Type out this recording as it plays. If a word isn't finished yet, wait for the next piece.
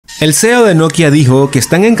El CEO de Nokia dijo que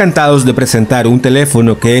están encantados de presentar un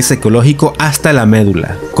teléfono que es ecológico hasta la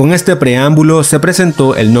médula. Con este preámbulo se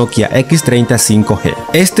presentó el Nokia X30 5G.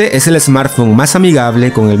 Este es el smartphone más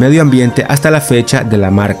amigable con el medio ambiente hasta la fecha de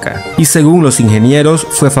la marca, y según los ingenieros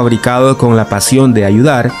fue fabricado con la pasión de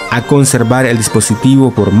ayudar a conservar el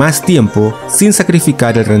dispositivo por más tiempo sin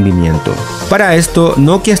sacrificar el rendimiento. Para esto,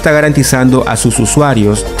 Nokia está garantizando a sus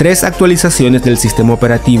usuarios 3 actualizaciones del sistema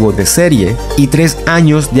operativo de serie y 3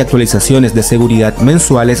 años de actualizaciones de seguridad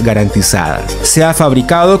mensuales garantizadas. Se ha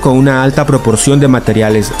fabricado con una alta proporción de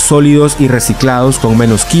materiales sólidos y reciclados con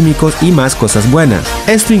menos químicos y más cosas buenas.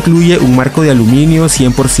 Esto incluye un marco de aluminio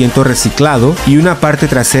 100% reciclado y una parte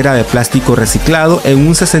trasera de plástico reciclado en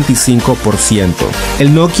un 65%.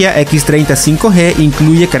 El Nokia X30 5G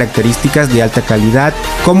incluye características de alta calidad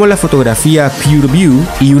como la fotografía Pure View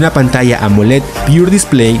y una pantalla AMOLED Pure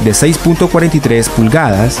Display de 6.43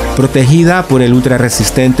 pulgadas protegida por el ultra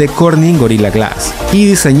resistente Corning Gorilla Glass y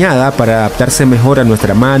diseñada para adaptarse mejor a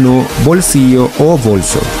nuestra mano, bolsillo o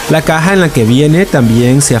bolso. La caja en la que viene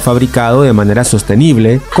también se ha fabricado de manera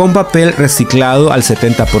sostenible con papel reciclado al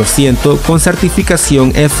 70% con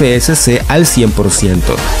certificación FSC al 100%.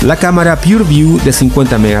 La cámara Pure View de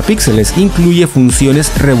 50 megapíxeles incluye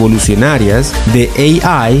funciones revolucionarias de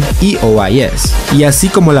AI y OIS, y así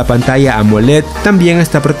como la pantalla AMOLED también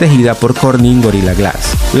está protegida por Corning Gorilla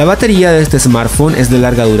Glass. La batería de este smartphone es de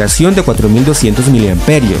larga duración de 4200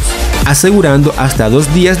 mAh, asegurando hasta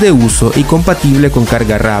 2 días de uso y compatible con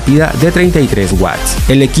carga rápida de 33 watts.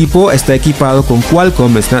 El equipo está equipado con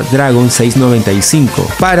Qualcomm Snapdragon 695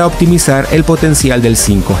 para optimizar el potencial del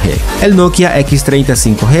 5G. El Nokia X30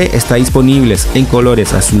 5G está disponible en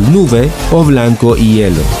colores azul nube o blanco y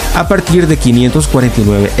hielo a partir de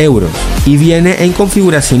 549 € y viene en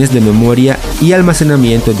configuraciones de memoria y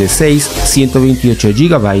almacenamiento de 6 128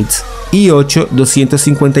 GB y 8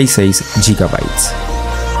 256 GB.